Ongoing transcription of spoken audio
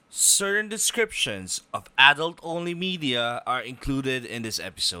Certain descriptions of adult only media are included in this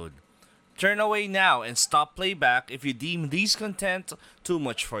episode. Turn away now and stop playback if you deem these content too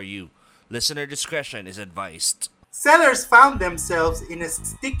much for you. Listener discretion is advised. Sellers found themselves in a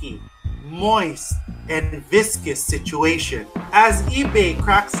sticky, moist, and viscous situation as eBay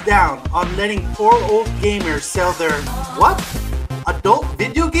cracks down on letting poor old gamers sell their what? Adult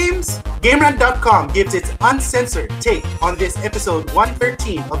video games? GameRant.com gives its uncensored take on this episode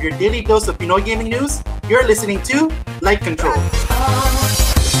 113 of your daily dose of Pinoy gaming news. You're listening to Light Control.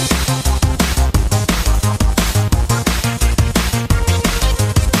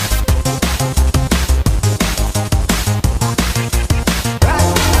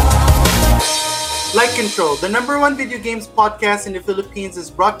 Light Control, the number one video games podcast in the Philippines, is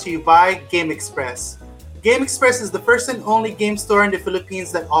brought to you by Game Express. Game Express is the first and only game store in the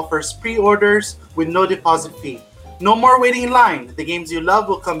Philippines that offers pre-orders with no deposit fee. No more waiting in line. The games you love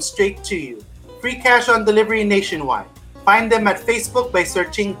will come straight to you. Free cash on delivery nationwide. Find them at Facebook by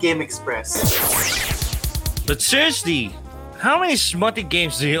searching Game Express. But seriously, how many smutty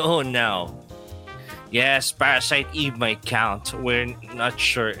games do you own now? Yes, Parasite Eve might count. We're not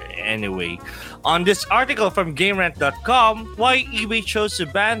sure anyway. On this article from GameRant.com, why eBay chose to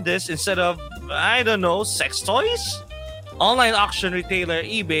ban this instead of, I don't know, sex toys? Online auction retailer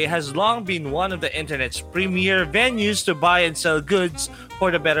eBay has long been one of the internet's premier venues to buy and sell goods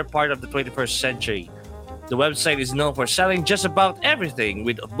for the better part of the 21st century. The website is known for selling just about everything,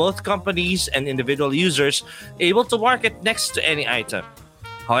 with both companies and individual users able to market next to any item.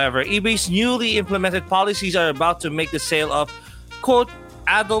 However, eBay's newly implemented policies are about to make the sale of, quote,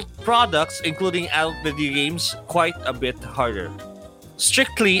 adult products, including adult video games, quite a bit harder.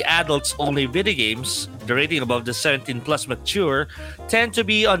 Strictly adults-only video games, the rating above the 17 plus mature, tend to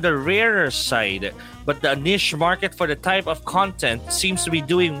be on the rarer side, but the niche market for the type of content seems to be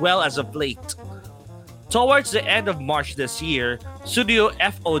doing well as of late. Towards the end of March this year, Studio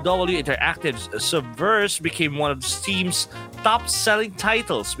FOW Interactive's Subverse became one of Steam's top-selling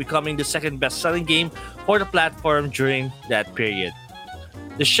titles, becoming the second best-selling game for the platform during that period.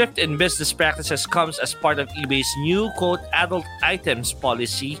 The shift in business practices comes as part of eBay's new, quote, adult items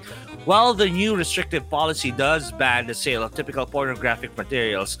policy. While the new restrictive policy does ban the sale of typical pornographic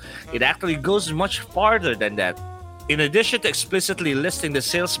materials, it actually goes much farther than that. In addition to explicitly listing the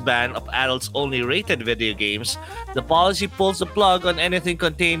sales ban of adults-only rated video games, the policy pulls the plug on anything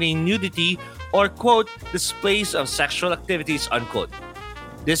containing nudity or, quote, displays of sexual activities, unquote.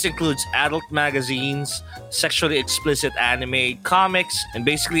 This includes adult magazines, sexually explicit anime, comics, and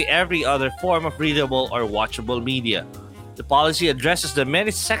basically every other form of readable or watchable media. The policy addresses the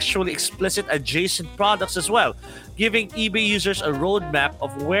many sexually explicit adjacent products as well, giving eBay users a roadmap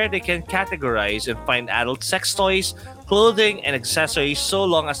of where they can categorize and find adult sex toys, clothing, and accessories so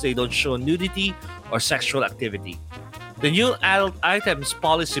long as they don't show nudity or sexual activity. The new adult items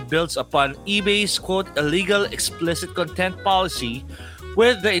policy builds upon eBay's, quote, illegal explicit content policy,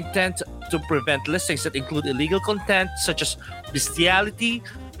 with the intent to prevent listings that include illegal content such as bestiality,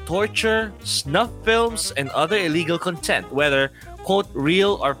 torture, snuff films, and other illegal content, whether, quote,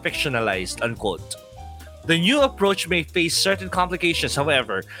 real or fictionalized, unquote. The new approach may face certain complications,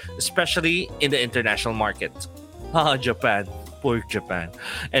 however, especially in the international market. Japan. Poor Japan.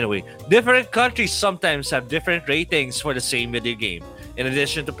 Anyway, different countries sometimes have different ratings for the same video game, in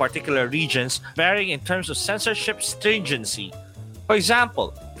addition to particular regions varying in terms of censorship stringency. For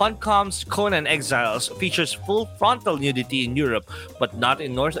example, Funcom's Conan Exiles features full frontal nudity in Europe, but not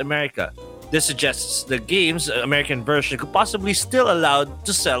in North America. This suggests the game's American version could possibly still allowed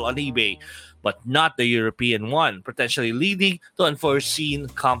to sell on eBay, but not the European one, potentially leading to unforeseen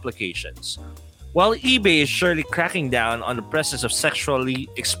complications. While eBay is surely cracking down on the presence of sexually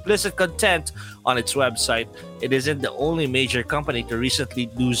explicit content on its website, it isn't the only major company to recently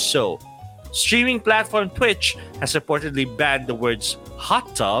do so. Streaming platform Twitch has reportedly banned the words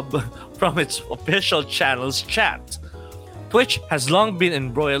hot tub from its official channel's chat. Twitch has long been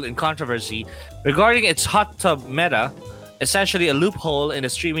embroiled in controversy regarding its hot tub meta, essentially a loophole in the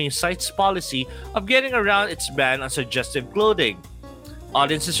streaming site's policy of getting around its ban on suggestive clothing.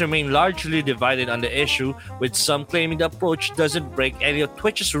 Audiences remain largely divided on the issue, with some claiming the approach doesn't break any of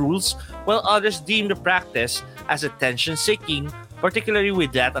Twitch's rules, while others deem the practice as attention-seeking, particularly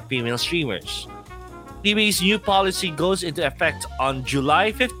with that of female streamers. eBay's new policy goes into effect on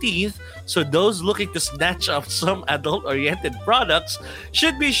July 15th, so those looking to snatch up some adult-oriented products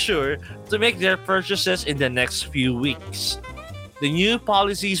should be sure to make their purchases in the next few weeks. The new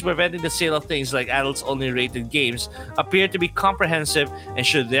policies preventing the sale of things like adults-only rated games appear to be comprehensive and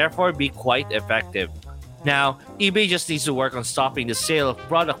should therefore be quite effective. Now, eBay just needs to work on stopping the sale of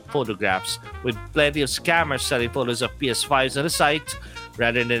product photographs, with plenty of scammers selling photos of PS5s on the site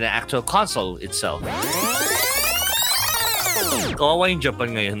rather than the actual console itself. Kawawa yung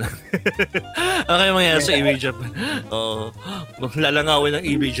Japan ngayon. Ano kaya mangyayari sa eBay Japan? Oo. Lalangawin ng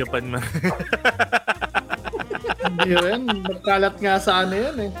eBay Japan ma. Hindi yun. Magkalat nga sa ano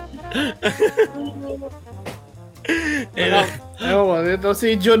yun eh. Ito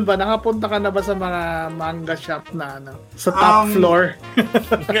si Jun ba? Nakapunta ka na ba sa mga manga shop na ano? Sa top floor?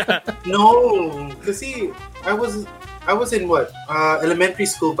 No. Kasi I was in what? Elementary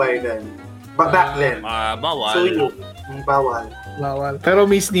school by then. Back then. Bawal. So, bawal. Pero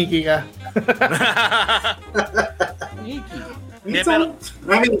may sneaky ka. Yeah, pero,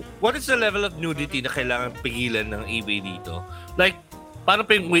 what is the level of nudity na kailangan pigilan ng eBay dito? Like, parang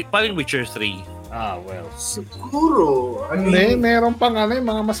Witcher 3. Well. Siguro. Hindi, meron pang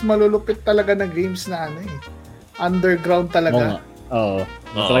mga mas malulupit talaga na games na underground talaga. Oo.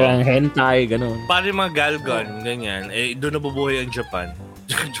 Talagang hentai, ganun. Parang yung mga Galgun, ganyan. Doon nabubuhay ang Japan.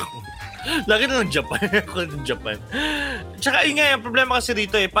 Lagi na ng Japan. Japan. Tsaka yun nga, yung problema kasi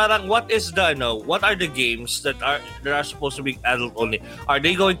dito parang what are the games that are supposed to be adult only? Are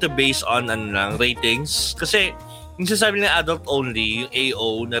they going to base on ratings? Kasi yung sasabi na adult only, yung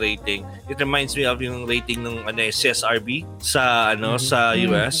AO na rating, it reminds me of yung rating ng CSRB sa sa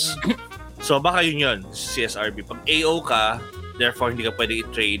US. So baka yun CSRB. Pag AO ka, therefore hindi ka pwede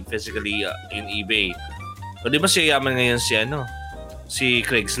i-trade physically in eBay. O di ba siya yaman ngayon si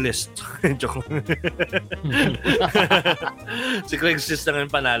Craigslist. Joke. Si Craigslist na ngayon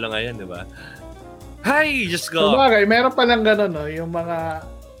panalo ngayon, di ba? Hi, just go. Sabagay, meron pa lang gano'n, yung mga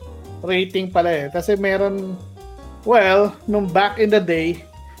rating pala Kasi meron, nung back in the day,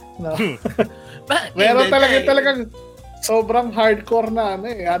 meron talagang sobrang hardcore na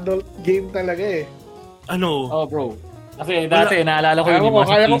adult game talaga Ano? Oh, bro. Kasi dati, naalala ko yung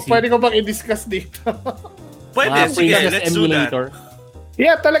mga PC. Pwede ko bang i-discuss dito? Pwede, sige, let's emulator. Do that.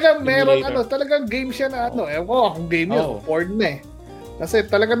 Yeah, talagang meron talagang game siya na kung game yun, porn na Kasi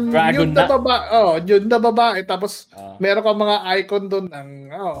talagang yun na babae, tapos meron kang mga icon doon ng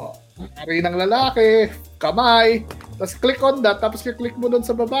ari ng lalaki, kamay, tapos click on that, tapos click mo doon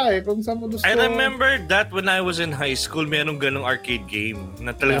sa babae kung saan mo gusto. I remember that when I was in high school, merong ganong arcade game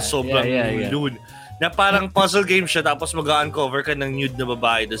na talagang sobrang lewd. Na parang puzzle game siya, tapos mag-uncover ka ng nude na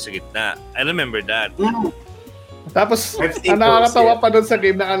babae doon sa gitna. I remember that. Tapos, ang nakakatawa pa doon sa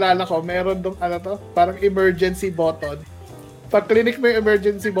game, naalala ko, meron doon, parang emergency button. Pag clinic mo yung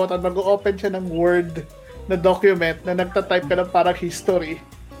emergency button, mag-open siya ng Word na document na nagtatype ka ng parang history.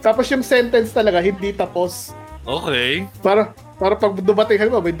 Tapos yung sentence talaga, hindi tapos. Okay. Para pag dumating,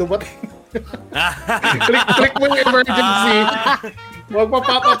 may dumating. click mo yung emergency.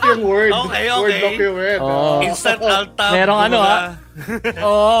 Magpa-pop up yung Word. Okay. Word document. Instant alt tab. Merong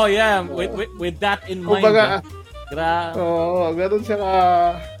yeah. With that in mind. Ganun siya ka...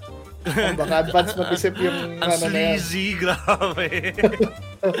 baka advance mag-isip yung... Ang sleazy, grabe.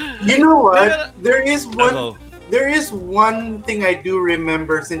 You know what? There is one thing I do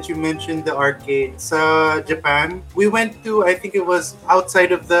remember since you mentioned the arcade sa Japan. We went to, I think it was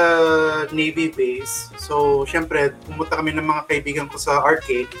outside of the Navy base. So, syempre, pumunta kami ng mga kaibigan ko sa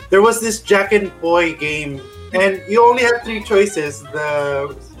arcade. There was this Jack and Boy game. And you only had 3 choices.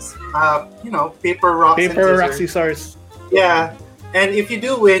 The, paper, rock, scissors. Yeah. And if you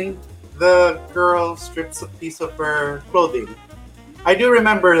do win, the girl strips a piece of her clothing. I do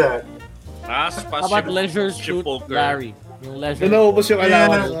remember that. How about Leisure Suit Larry? Yung Leisure Suit. Naubos yung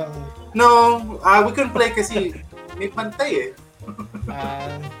allowance. No, we couldn't play kasi may pantay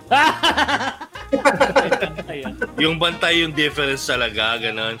Yung bantay yung difference talaga,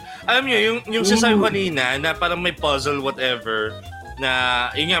 ganon. Alam nyo, yung sasabi ko kanina na parang may puzzle whatever na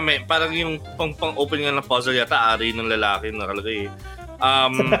yun nga, parang yung pang-open nga ng puzzle yata ari ng lalaki nakalagay.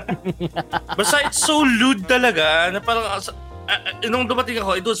 Basta it's so lewd talaga na parang nung dumating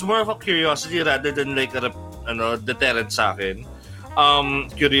ako, it was more of a curiosity rather than like a deterrent sa akin.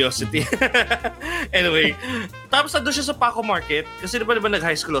 Curiosity. Anyway, tapos nandun siya sa Paco Market kasi di ba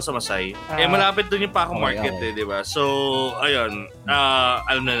nag-high school sa Masay. Malapit dun yung Paco Market di ba? So, ayun,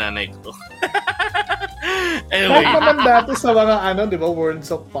 alam na nanay ko to. Anyway. Naman dati sa mga di ba, Worlds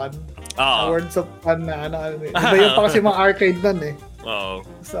of Fun. Worlds of Fun na Iba yun pa kasi mga arcade nun Oo.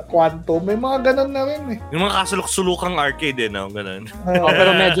 Sa Quantum, may mga ganun na rin Yung mga kasulok-sulukang arcade ganun.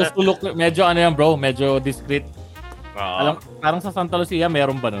 Pero medyo sulok, medyo yan bro, medyo discreet. Alam, parang sa Santa Lucia,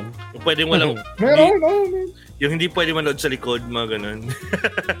 meron ba nun? Yung pwedeng walang... meron. Yung hindi pwede manood sa likod, mga ganun.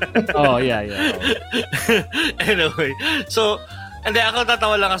 Yeah. Anyway, so, Hindi, ako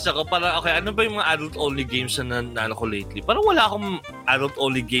tatawa lang kasi ako. Parang, okay, ano ba yung mga adult-only games na naano ko lately? Parang wala akong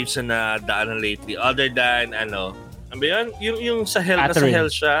adult-only games na nadaanan lately. Other than, ano ba yun? Yung sa hell, nasa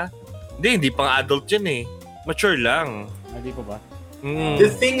hell siya. Hindi pa nga adult yun eh. Mature lang. Hindi ko ba? The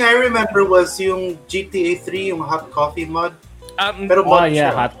thing I remember was yung GTA 3, yung hot coffee mod. Pero mod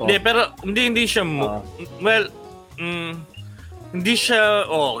siya. Hot coffee. Hindi, pero hindi siya well, hindi siya,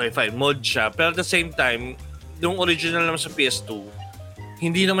 okay, fine, mod siya. Pero at the same time, yung original naman sa PS2,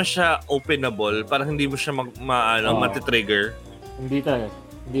 hindi naman siya openable. Parang hindi mo siya matitrigger. Hindi talaga.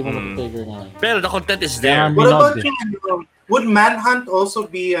 Hindi mo matitrigger nga. Pero the content is there. What about you? Would Manhunt also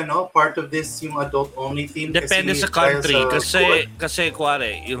be part of this yung adult-only theme? Depende sa country. Kasi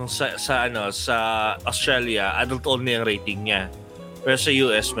kuwari, yung sa Australia, adult-only ang rating niya. Pero sa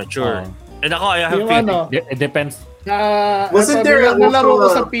US, mature. And ako, I have It depends. Wasn't there nalaro ko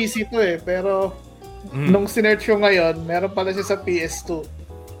sa PC to pero nung sinearch ko ngayon, meron pala siya sa PS2.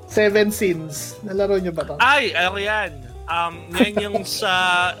 7 Sins. Nalaro nyo ba ito? Ay, ako yan. Yan yung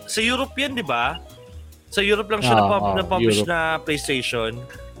sa Europe yan, di ba? Sa Europe lang siya na-publish na PlayStation.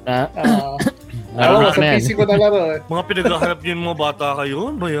 Sa PC ko nalaro Mga pinaghahanap niyo yung mga bata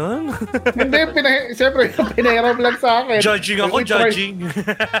kayo? Ba yan? Hindi, siyempre, pinahiram lang sa akin. Judging ako, judging.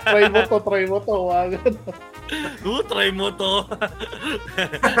 Try mo to. Try mo to.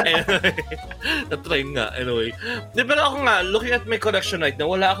 Anyway, na-try nga. Anyway. Pero ako nga, looking at my collection right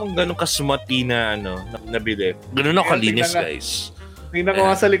now, wala akong ganun kasmati na nabili. Ganun ako kalinis, guys. Tingnan ko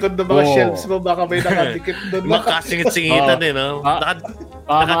nga sa likod ng mga shelves mo, baka may nakadikit doon. Makasingit-singitan no?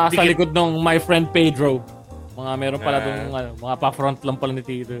 Mga sa likod ng My Friend Pedro. Meron pala doon, mga pa-front lang pala ni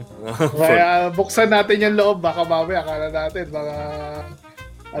Tito. Kaya buksan natin yung loob, baka mamaya, akala natin, baka,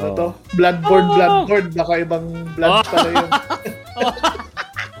 Bloodborne, baka ibang blood pala yun.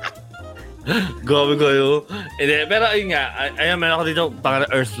 Gabi kayo. Pero ayun nga, meron ako dito, baka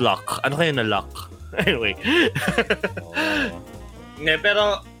Earthlock. Ano kayo na lock? Anyway.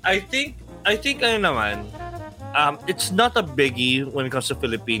 Pero I think naman, it's not a biggie when it comes to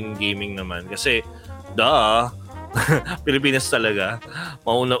Philippine gaming naman. Kasi, Pilipinas talaga.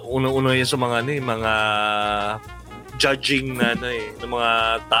 Una yun sa mga judging ng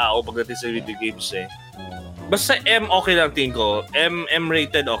mga tao pagdating sa video games Basta M okay lang tingin ko. M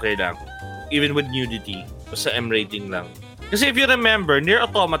rated okay lang. Even with nudity. Basta M rating lang. Kasi if you remember, Nier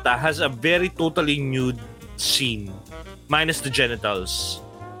Automata has a very totally nude scene. Minus the genitals.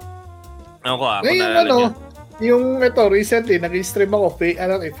 Ako yung recently, nag-stream ako,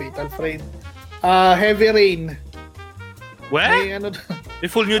 Fatal Frame. Heavy Rain. What? May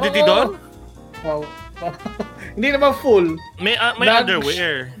full nudity doon? Wow. Hindi naman full. May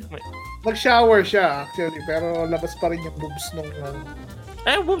underwear. Nag-shower siya, actually, pero labas pa rin yung boobs nung...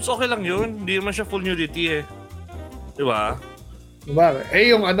 boobs okay lang yun. Hindi naman siya full nudity Diba?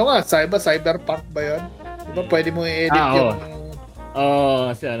 Yung Cyberpunk ba yun? Diba pwede mo i-edit yung...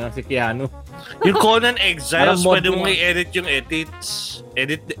 si Keanu. Yung Conan Exiles, pwede mo i-edit yung edits.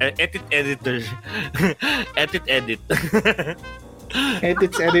 Edit editor. Edit.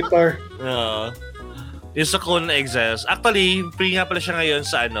 Edits editor. Yung sa Conan Exiles. Actually, free nga pala siya ngayon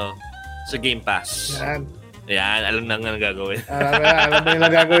sa Game Pass. Yan, alam na nga gagawin. Alam na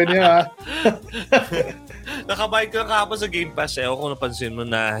yung gagawin niyo, Nakabayad ko lang kahapon sa Game Pass Ako kung napansin mo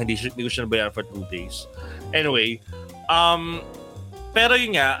na hindi ko siya nabayaran for 2 days. Anyway, pero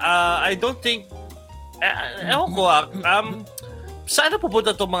yun nga, I don't think, ewan ko saan na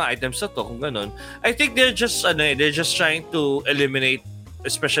pupunta itong mga items na to kung ganun. I think they're just trying to eliminate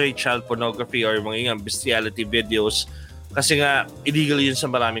especially child pornography or mga bestiality videos kasi nga illegal yun sa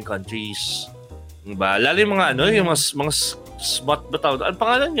maraming countries. Diba? Lalo yung mga yung mga smut ba tawag? Ano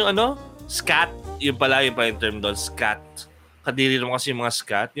pangalan yung scat? Yung pala yung term doon, scat. Kadiri naman kasi yung mga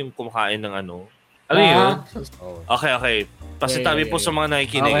scat, yung kumakain ng Ano yun? Okay. Pasitabi po sa mga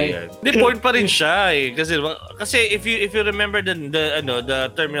nakikinig yan. Hindi, porn pa rin siya Kasi if you remember the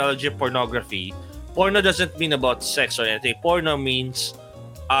terminology of pornography, porno doesn't mean about sex or anything. Porno means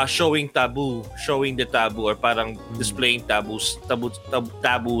showing the taboo or parang displaying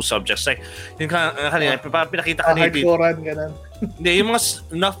taboo subjects. Like, yung kanina, pinakita kanina. Hardcore ganun. Hindi, yung mga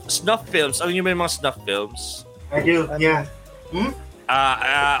snuff films. Alam niyo ba yung mga snuff films? I do, yeah.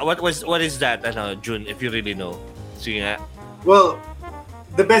 What is that? June, if you really know. Sige nga. Well,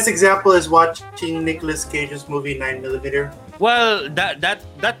 the best example is watching Nicolas Cage's movie 9mm. Well, that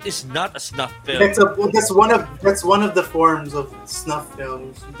is not a snuff film. That's one of the forms of snuff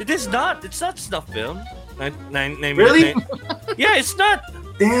films. It is not. It's not snuff film. Really? Yeah, it's not.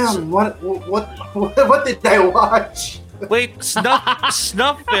 Damn. What did I watch? Wait,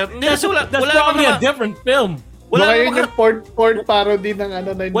 snuff film. That's probably a different film. Wala naman yung port parody ng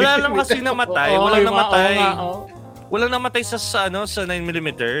 9mm. Wala lang kasi namatay. Wala namatay sa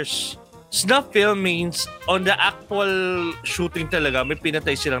 9mm. Snuff film means on the actual shooting talaga may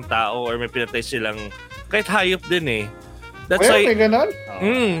pinatay silang tao or may pinatay silang kahit hayop din eh. That's why may ganon?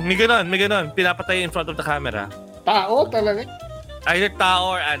 May ganon. Pinapatay in front of the camera. Tao talaga? Either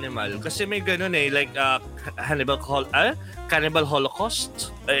tao or animal. Kasi may ganon eh. Like Cannibal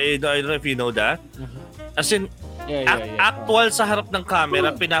Holocaust. I don't know if you know that. As in, actual sa harap ng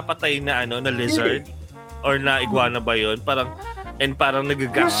camera, pinapatay na na lizard or na iguana ba yun? Parang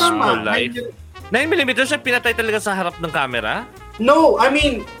nag-gasp for life. 9mm siya pinatay talaga sa harap ng camera? No, I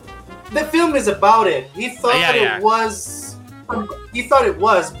mean, the film is about it. He thought it was,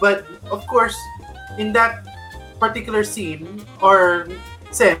 but of course, in that particular scene or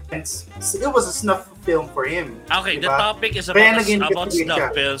sense, it was a snuff film for him. Okay, diba? The topic is about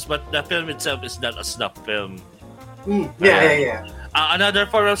snuff films, but the film itself is not a snuff film. Yeah. Another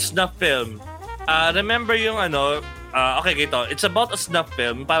form of snuff film. Remember yung okay, gito. It's about a snuff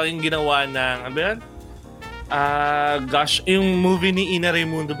film. Parang yung ginawa ng, yung movie ni Ina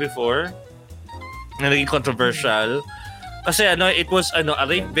Raimundo before, na naging controversial. Kasi it was a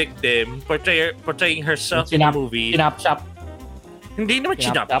rape victim portraying herself in the movie. Chinap-chop. Hindi naman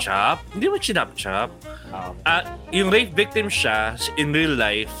chinap-chop. Yung rape victim siya in real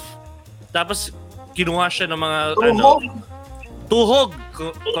life. Tapos, kinuha siya ng mga, tuhog.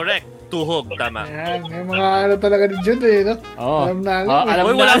 Correct. Tuhog, tama. Ayan, may mga talaga din dyan eh, no? Alam na.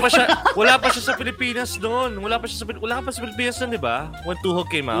 Wala pa siya sa Pilipinas noon. Wala pa sa Pilipinas noon, di ba? When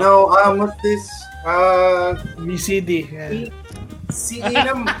Tuhog came out. No, what's this? VCD. Yeah. Si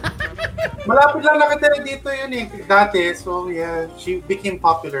Ina, malapit lang nakatira dito yun eh, dati. So yeah, she became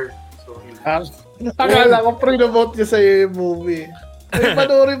popular. So, Akala ko pre-promote niya sa'yo yung movie.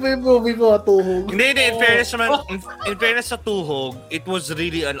 Panoorin mo yung movie ko, Tuhog. Hindi. In fairness sa Tuhog, it was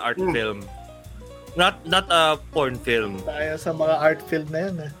really an art film. Not a porn film. Tayo sa mga art film na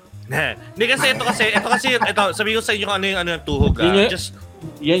yun eh. Hindi kasi ito, sabi ko sa inyo kung ano yung Tuhog.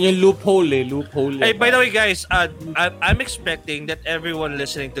 Yan yung loophole. Hey, by the way guys, I'm expecting that everyone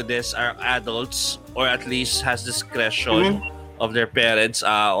listening to this are adults or at least has discretion of their parents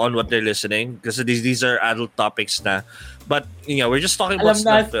on what they're listening because these are adult topics na. But, we're just talking about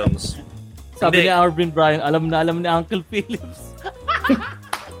snuff films. Sabi ni Arvin Bryan, alam na ni Uncle Phillips.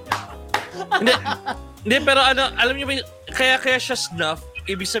 Hindi, pero alam niyo ba, kaya siya snuff,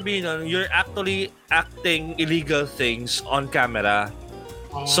 ibig sabihin nun, you're actually acting illegal things on camera.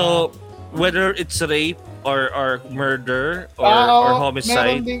 So, whether it's rape or murder or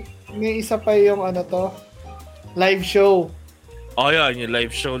homicide. May isa pa yung live show. Oh, yan, yung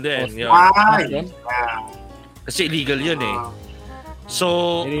live show din. Kasi illegal yun eh.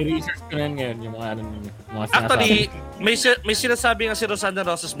 So, i-research ko na ngayon yung mga actually, may sinasabi nga si Rosana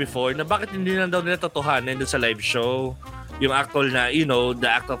Rosas before na bakit hindi na daw nila totohanin dun sa live show. Yung actual na, the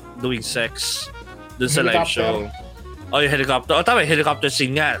act of doing sex dun sa live show. Oh, yung helicopter. Oh, tama, helicopter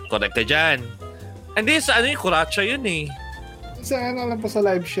scene nga. Correct ka dyan. Hindi, sa yung Kuracha yun eh. Alam po sa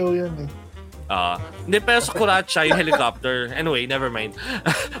live show yun eh. Hindi, pero sa Kuracha, yung helicopter. Anyway, never mind.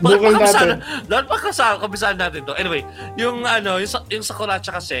 Google natin. Kabisaan natin to. Anyway, yung sa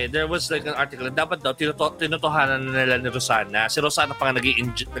Kuracha kasi, there was like an article na dapat daw tinutuhanan nila ni Rosana. Si Rosana pa nga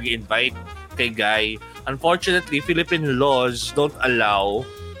nag-i-invite kay Guy. Unfortunately, Philippine laws don't allow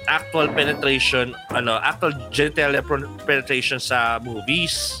actual genital penetration sa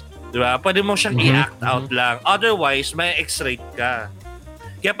movies. Diba? Pwede mo siyang i-act out lang. Otherwise, may X-rate ka.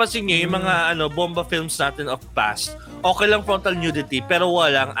 Kaya pansin nyo, yung mga bomba films natin of past, okay lang frontal nudity, pero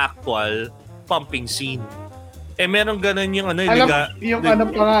walang actual pumping scene. Meron ganun yung pa nga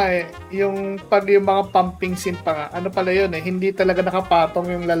eh, yung pag yung mga pumping scene pa nga, pala yun eh, hindi talaga nakapatong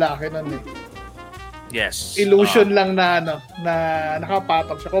yung lalaki nun eh. Yes. Illusion lang na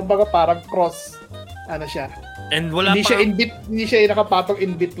nakapatong siya. Kumbaga parang cross, siya. And wala hindi siya nakapatong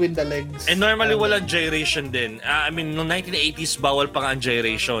in between the legs. And normally walang gyration din. I mean, noong 1980s, bawal pa nga ang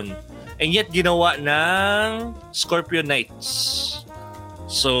gyration. And yet, ginawa ng Scorpio Knights.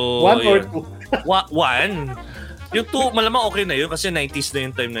 So, 1 or 2? 1. Yung 2, malamang okay na yun kasi 90s na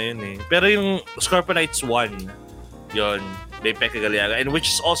yung time na yun eh. Pero yung Scorpio Knights 1, yun, by Pekka Galiaga, and which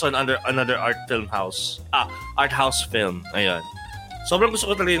is also another art house film. Ayun. Sobrang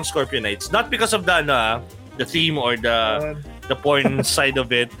gusto ko talaga yung Scorpio Knights. Not because of the theme or the porn side of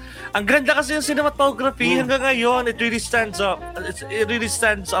it. Ang ganda kasi yung cinematography hanggang ngayon. It really stands up. It really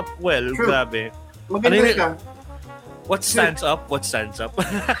stands up well. True. Grabe. Maganda ka. What stands up?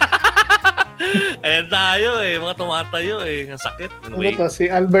 Ayan tayo mga tumatayo Ang sakit. Ano to? Si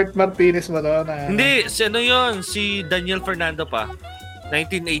Albert Martinez mo to? Hindi, si ano yun? Si Daniel Fernando pa.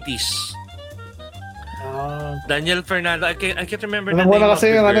 1980s. Daniel Fernando. I can't remember the name na of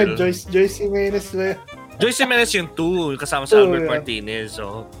kasi the yung girl. Joyce Jimenez. Joyce Jimenez yung 2. Kasama sa Albert Martinez.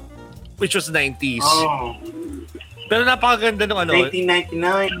 So, which was 90s. Oh. Pero napakaganda nung 1999.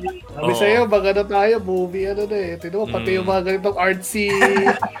 Sabi sa'yo, baga na tayo, movie Tino, pati yung mga ganitong artsy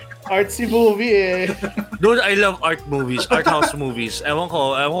movie Dude, I love art movies, art house movies. Ewan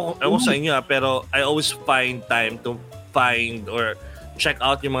ko sa inyo pero I always find time to find or check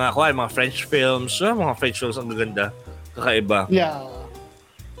out yung mga French films. Mga French films ang gaganda. Kakaiba. Yeah.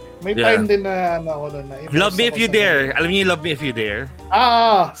 May time din na ako doon na. Love Me If You Dare. Alam niyo yung Love Me If You Dare?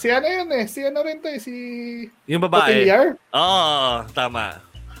 Si ano yun Si ano rin to si... Yung babae. Hotelier? Oo, tama.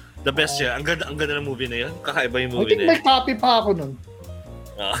 The best yun. Ang ganda ng movie na yun. Kakaiba yung movie na yun. I think may copy pa ako nun.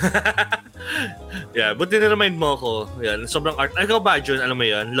 Yeah, buti na-remind mo ako. Yan, sobrang art. Ikaw ba, Jun? Alam mo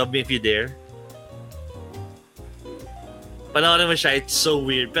yun? Love Me If You Dare? Panoorin mo siya. It's so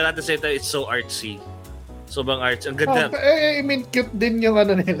weird. Pero at the same time, it's so artsy. Sobrang arts. Ang ganda. I mean, cute din yung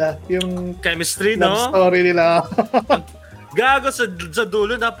nila. Yung chemistry, love no? story nila. Gago sa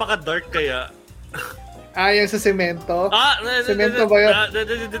dulo, napaka-dark kaya. Yung sa semento? Semento ba yun?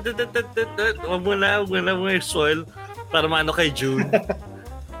 Huwag mo na yung soil para maano kay June.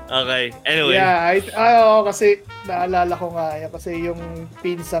 Okay, anyway. Yeah, kasi naalala ko nga yan. Kasi yung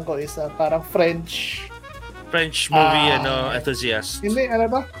pinsan ko is parang French movie enthusiast. Hindi,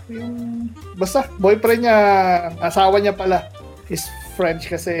 ano ba? Yung basta boyfriend niya, asawa niya pala is French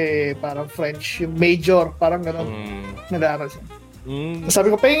kasi parang French yung major, parang gano'n. Nag-aaral siya.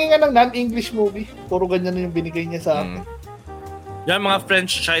 Sabi ko, pahingin nga ng non-English movie. Puro ganyan yung binigay niya sa akin. Yan, mga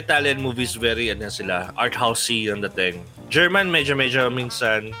French sa Italian movies, very sila. Art housey ang dating. German, medyo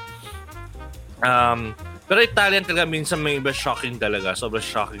minsan. Pero Italian talaga, minsan may iba shocking talaga. Sobrang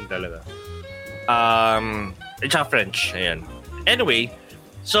shocking talaga. It's French. Ayan. Anyway,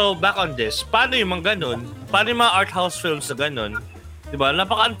 so back on this. Paano yung mga ganun? Paano yung mga art house films na ganun? Diba?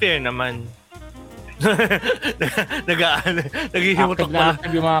 Napaka-unfair naman. Naghihimutok pala.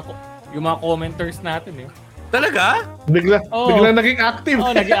 Yung mga commenters natin Talaga? Bigla naging active.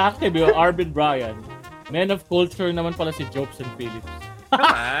 Naging active yung Arvin Bryan. Man of culture naman pala si Jobs and Phillips. Come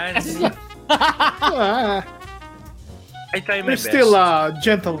on. I try my best. Still a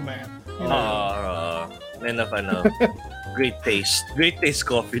gentleman. Man of great taste. Great taste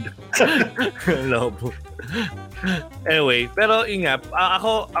coffee. Love. Anyway, pero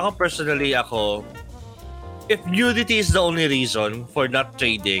ako personally, if nudity is the only reason for not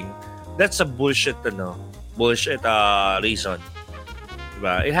trading, that's a bullshit reason.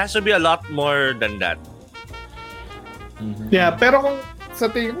 Diba? It has to be a lot more than that. Yeah, pero kung sa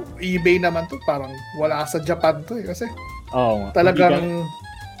tingin ko, eBay naman to, parang wala sa Japan to kasi talagang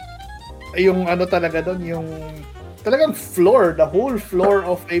yung talaga doon, yung talagang the whole floor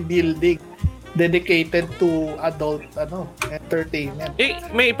of a building dedicated to adult entertainment.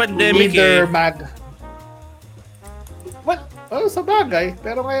 May pandemic sa bagay,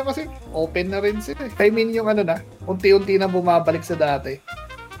 pero ngayon kasi open na rin sila. I mean, yung unti-unti na bumabalik sa dati.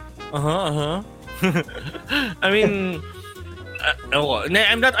 I mean,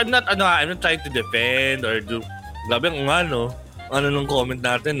 I'm not trying to defend or do. Grabe ang nung comment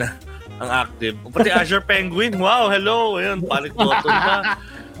natin ang active. Pati Azure Penguin. Wow, hello. Ayun, palit button na.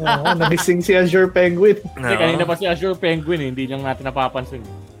 Nagising si Azure Penguin. Kanina pa si Azure Penguin, hindi lang natin napapansin.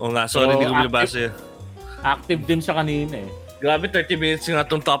 Sorry, hindi ko binabasa. Active din siya kanina Grabe, 30 minutes nga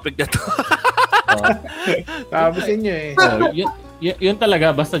itong topic na to. Sabi sa inyo yun talaga,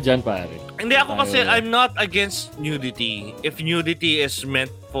 basta dyan pare. Hindi ako kasi, I'm not against nudity. If nudity is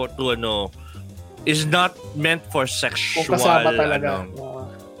meant is not meant for sexual, talaga.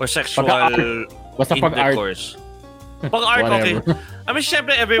 For sexual basta intercourse. Pag-art, okay. I mean,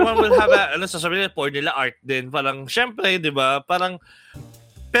 syempre, everyone will have sasabihin nila, nila art din. Parang, syempre, di ba? Parang,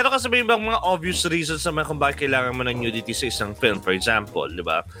 pero kasi may ibang mga obvious reasons naman kung bakit kailangan mo ng nudity sa isang film, for example, di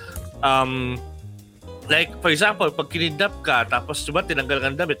ba? Like, for example, pag kinidnap ka, tapos, di ba, tinanggal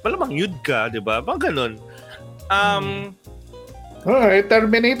kang damit, malamang nude ka, di ba? Mga ganun.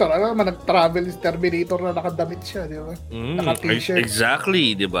 Terminator. Nag-travel si Terminator na nakadamit siya, di ba? Naka-t-shirt.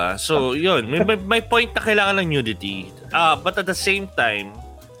 Exactly, di ba? So, yun. May point na kailangan ng nudity. But at the same time,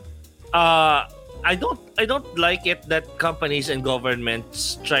 I don't like it that companies and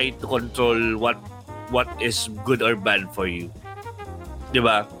governments try to control what is good or bad for you. Di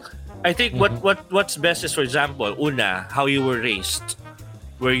ba? I think what's best is, for example, how you were raised.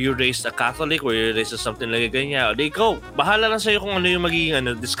 were you raised a Catholic, were you raised as something like ganyan, di ikaw, bahala lang sa'yo kung ano yung magiging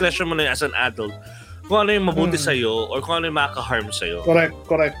discretion mo na as an adult, kung ano yung mabuti sa'yo or kung ano yung makaka-harm sa'yo.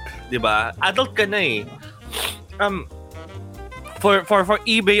 Correct. Diba? Adult ka na eh. For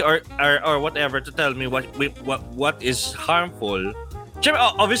eBay or whatever to tell me what is harmful,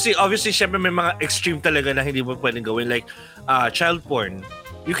 obviously syempre may mga extreme talaga na hindi mo pwedeng gawin, like child porn.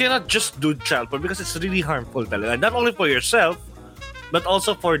 You cannot just do child porn because it's really harmful talaga, not only for yourself but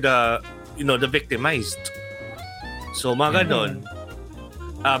also for the the victimized. So mga ganon.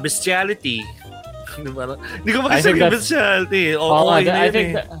 Bestiality. Hindi ko makasagay bestiality. I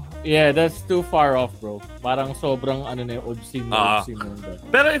think that's too far off, bro. Parang sobrang obscene.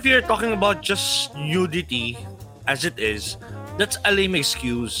 Pero if you're talking about just nudity as it is, that's a lame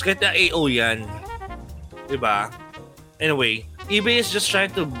excuse. Kahit na AO yan. Diba? Anyway, eBay is just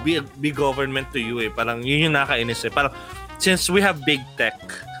trying to be government to you eh. Parang yun yung nakainis eh. Parang since we have big tech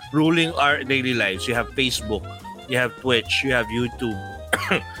ruling our daily lives, you have Facebook, you have Twitch, you have YouTube,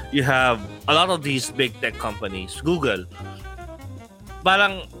 you have a lot of these big tech companies, Google.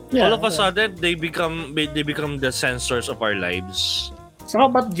 Parang all of a sudden they become the censors of our lives. Saka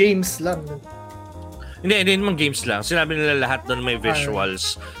ba't games lang? Hindi naman games lang. Sinabi nila lahat doon may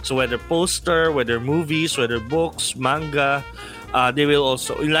visuals. So whether poster, whether movies, whether books, manga, they will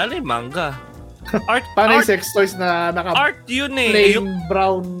also ilala yung manga. Art. Paano yung sex toys na art yun eh. Plain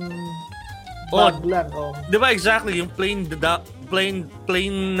brown bag lang. Oh. Diba exactly yung plain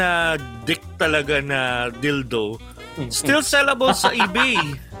na dick talaga na dildo. Still sellable sa eBay.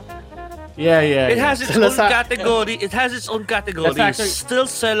 Yeah. It has its own category. It has its own category. Still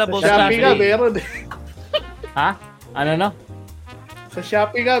sellable sa Shopee nga meron eh. Ha? Ano no? Sa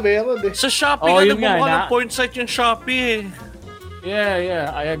Shopee nga meron eh. Sa Shopee nga nagmumukha ng porn site yung Shopee eh.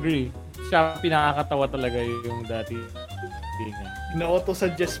 Yeah, I agree. Shopee nakakatawa talaga yung dati.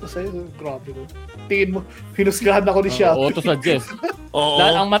 Ina-auto-suggest mo sa'yo. Grabe no. Tingin mo, hinusgahan ako ni Shopee. Auto-suggest. Oo.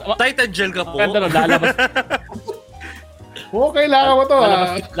 Titan gel ka po. Ganda no, lalabas. Oo, kailangan mo to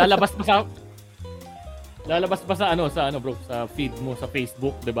Lalabas pa sa bro, sa feed mo sa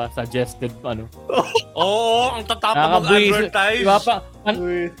Facebook, 'di ba? Suggested Oo, ang tatapang mag-advertise. Diba pa?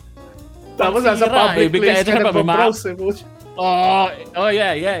 Tapos sa public place ka nag-browse.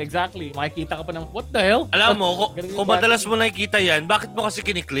 Yeah, exactly. Makikita ka pa ng what the hell? Alam mo, kung madalas mo nakikita yan, bakit mo kasi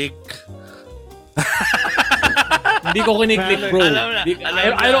kiniklik? Hindi ko kiniklik, bro.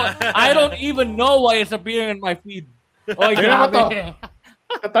 I don't even know why it's appearing in my feed. Oh, grabe.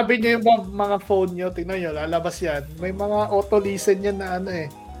 Katabi niyo yung mga phone niyo, tingnan niyo, lalabas yan. May mga auto-listen yan na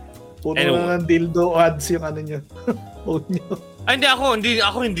puno na ng dildo ads yung niyo. Phone niyo. Ay, hindi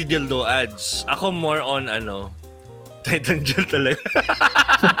ako hindi dildo ads. Ako more on Titan gel talaga.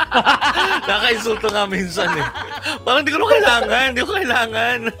 Nakaisulto nga minsan eh. Parang hindi ko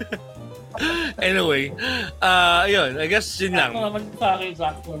kailangan. Anyway, ayun, I guess yun lang.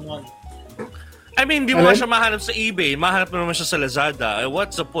 I mean, hindi mo siya mahanap sa eBay. Mahanap mo naman siya sa Lazada.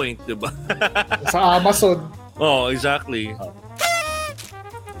 What's the point, diba? Sa Amazon. Oh, exactly.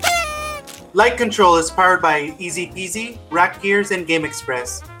 Light Control is powered by Easy Peasy, Rack Gears, and Game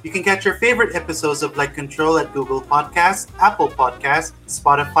Express. You can catch your favorite episodes of Light Control at Google Podcasts, Apple Podcasts,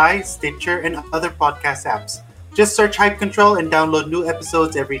 Spotify, Stitcher, and other podcast apps. Just search Hype Control and download new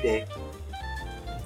episodes every day.